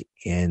NASDAQ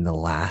in the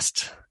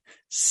last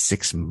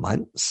 6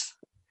 months,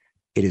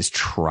 it is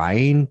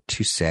trying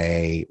to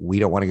say we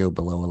don't want to go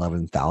below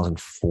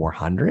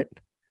 11,400.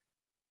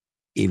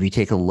 If you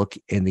take a look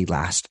in the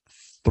last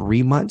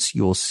 3 months,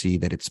 you'll see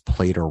that it's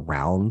played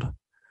around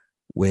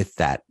with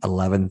that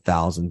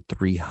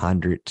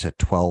 11,300 to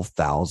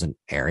 12,000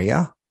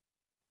 area.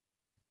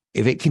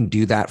 If it can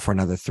do that for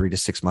another 3 to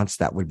 6 months,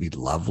 that would be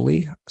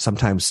lovely.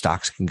 Sometimes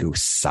stocks can go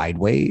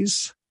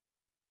sideways.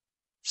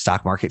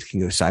 Stock markets can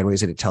go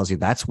sideways, and it tells you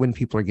that's when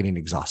people are getting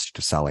exhausted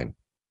to selling.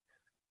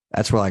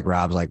 That's where like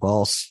Rob's like,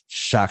 well,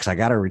 shucks, I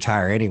got to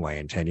retire anyway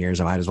in 10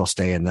 years. I might as well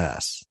stay in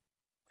this.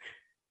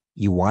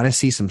 You want to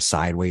see some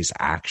sideways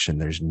action.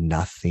 There's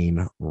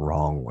nothing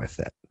wrong with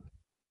it.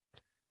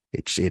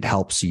 It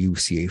helps you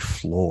see a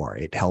floor.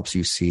 It helps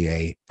you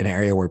see an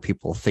area where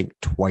people think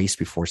twice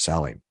before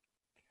selling.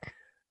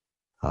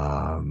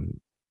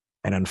 And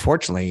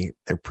unfortunately,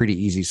 they're pretty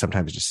easy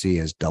sometimes to see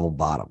as double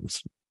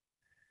bottoms.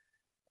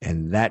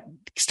 And that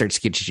starts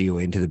to get you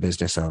into the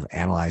business of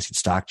analyzing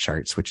stock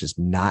charts, which is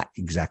not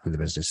exactly the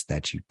business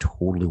that you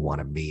totally want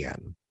to be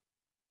in.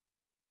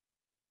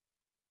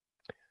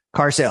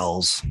 Car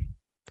sales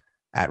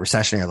at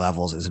recessionary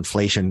levels as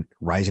inflation,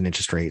 rising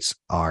interest rates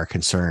are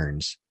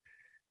concerns.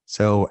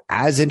 So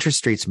as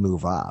interest rates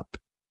move up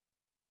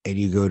and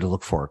you go to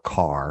look for a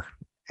car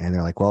and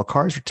they're like, well,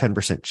 cars are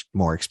 10%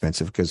 more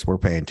expensive because we're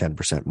paying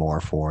 10%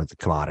 more for the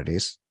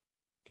commodities.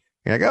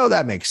 You're like, oh,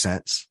 that makes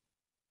sense.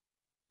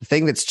 The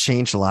thing that's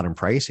changed a lot in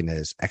pricing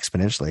is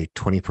exponentially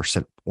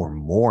 20% or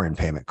more in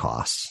payment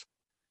costs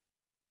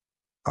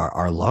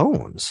are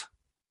loans.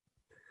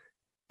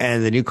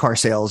 And the new car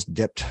sales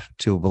dipped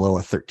to below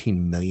a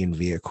 13 million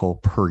vehicle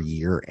per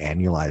year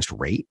annualized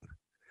rate.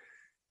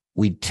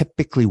 We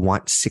typically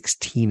want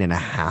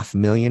 16.5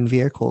 million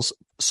vehicles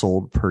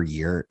sold per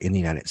year in the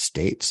United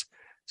States.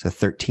 So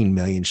 13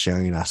 million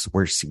showing us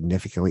we're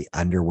significantly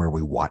under where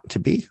we want to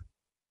be.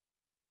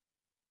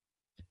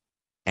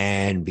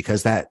 And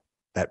because that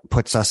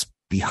puts us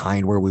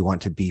behind where we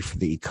want to be for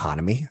the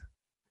economy,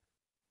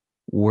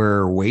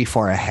 we're way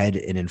far ahead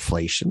in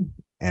inflation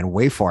and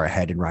way far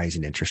ahead in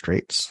rising interest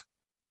rates.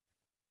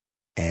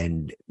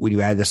 And when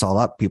you add this all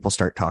up, people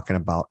start talking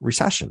about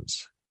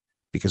recessions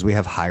because we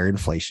have higher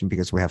inflation,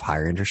 because we have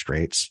higher interest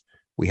rates.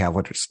 We have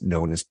what's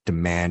known as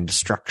demand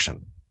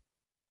destruction.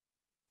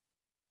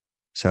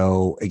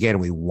 So again,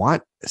 we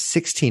want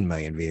 16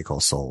 million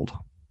vehicles sold.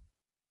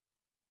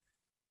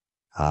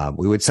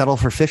 We would settle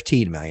for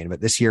 15 million, but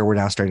this year we're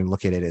now starting to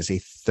look at it as a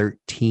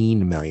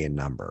 13 million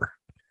number.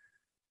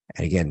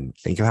 And again,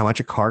 think of how much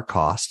a car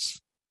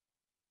costs.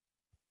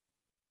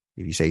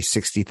 If you say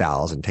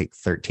 60,000, take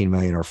 13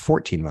 million or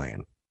 14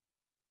 million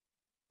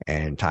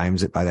and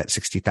times it by that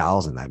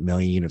 60,000, that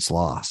million units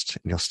lost.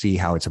 And you'll see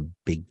how it's a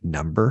big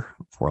number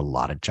for a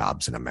lot of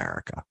jobs in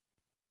America.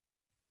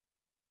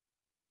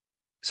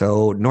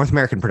 So North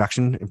American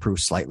production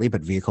improved slightly,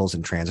 but vehicles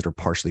in transit or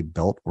partially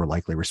built were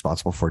likely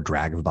responsible for a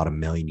drag of about 1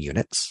 million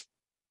units.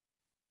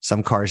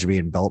 Some cars are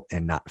being built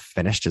and not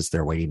finished as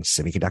they're waiting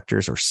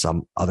semiconductors or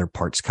some other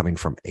parts coming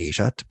from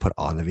Asia to put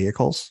on the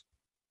vehicles.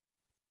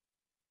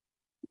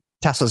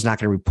 Tesla's not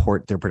going to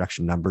report their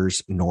production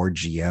numbers, nor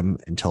GM,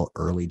 until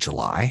early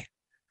July.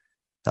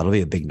 That'll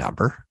be a big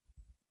number.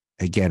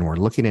 Again, we're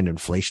looking at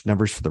inflation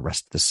numbers for the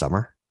rest of the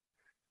summer.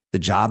 The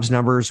jobs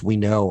numbers we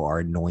know are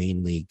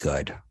annoyingly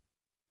good.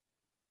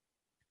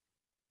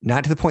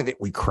 Not to the point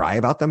that we cry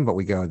about them, but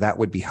we go, that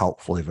would be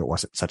helpful if it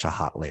wasn't such a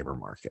hot labor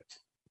market.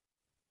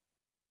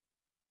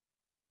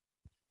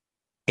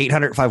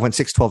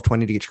 800-516-1220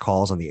 to get your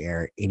calls on the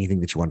air.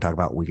 Anything that you want to talk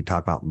about, we can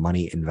talk about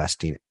money,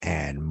 investing,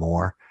 and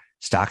more.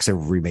 Stocks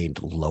have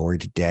remained lower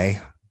today.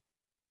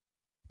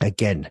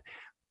 Again,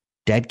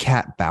 dead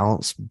cat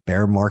bounce,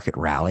 bear market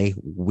rally,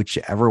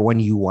 whichever one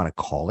you want to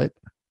call it.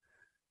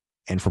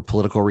 And for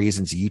political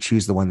reasons, you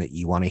choose the one that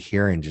you want to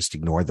hear and just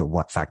ignore the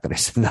fact that I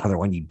said the other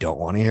one you don't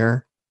want to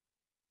hear.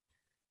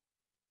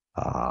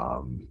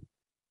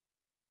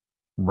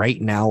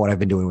 Right now, what I've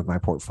been doing with my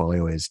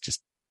portfolio is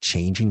just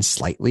changing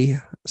slightly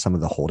some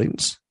of the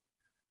holdings.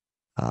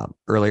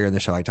 Earlier in the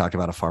show, I talked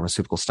about a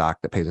pharmaceutical stock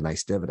that pays a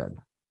nice dividend.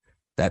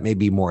 That may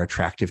be more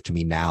attractive to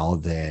me now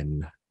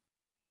than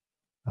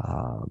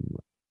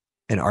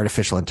an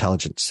artificial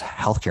intelligence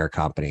healthcare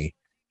company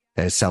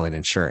that is selling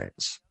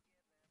insurance.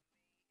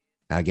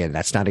 Now, again,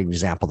 that's not an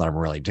example that I'm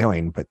really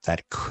doing, but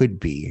that could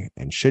be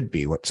and should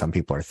be what some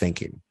people are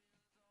thinking.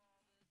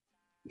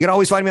 You can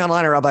always find me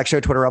online at Rob Black Show,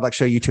 Twitter, Rob Black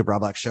Show, YouTube,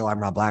 Rob Black Show. I'm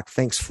Rob Black.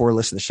 Thanks for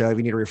listening to the show. If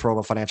you need a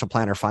referral financial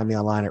planner, find me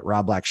online at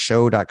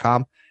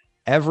robblackshow.com.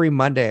 Every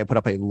Monday, I put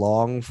up a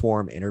long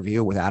form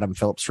interview with Adam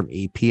Phillips from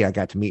EP. I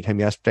got to meet him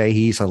yesterday.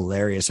 He's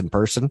hilarious in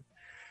person.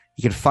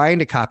 You can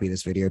find a copy of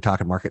this video,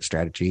 Talking Market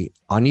Strategy,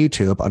 on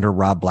YouTube under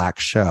Rob Black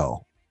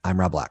Show. I'm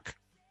Rob Black.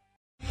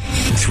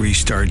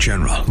 3-star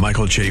General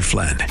Michael J.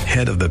 Flynn,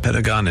 head of the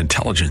Pentagon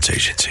Intelligence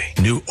Agency,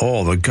 knew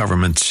all the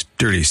government's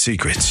dirty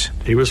secrets.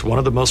 He was one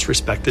of the most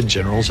respected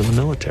generals in the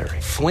military.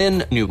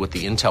 Flynn knew what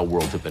the intel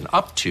world had been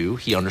up to.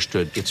 He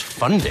understood its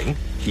funding.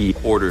 He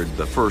ordered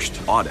the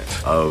first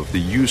audit of the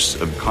use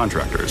of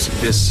contractors.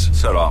 This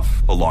set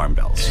off alarm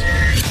bells.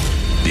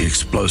 The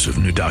explosive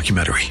new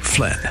documentary,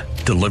 Flynn,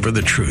 Deliver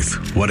the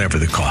Truth, Whatever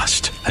the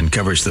Cost,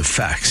 uncovers the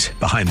facts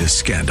behind this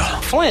scandal.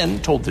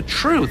 Flynn told the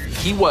truth.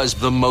 He was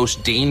the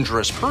most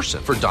dangerous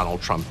person for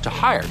Donald Trump to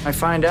hire. I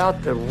find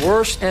out the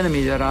worst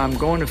enemy that I'm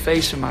going to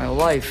face in my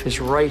life is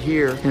right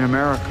here in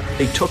America.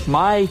 They took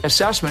my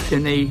assessment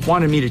and they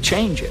wanted me to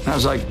change it. And I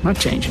was like, I'm not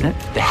changing it.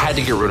 They had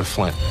to get rid of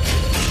Flynn.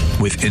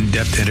 With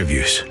in-depth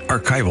interviews,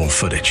 archival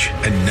footage,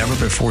 and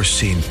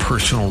never-before-seen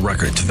personal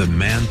records of the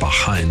man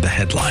behind the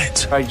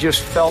headlines. I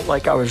just felt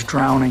like I was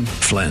drowning.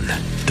 Flynn,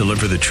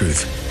 Deliver the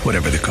Truth,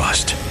 Whatever the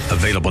Cost.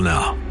 Available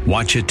now.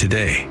 Watch it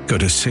today. Go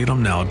to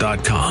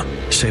salemnow.com.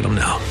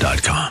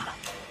 salemnow.com.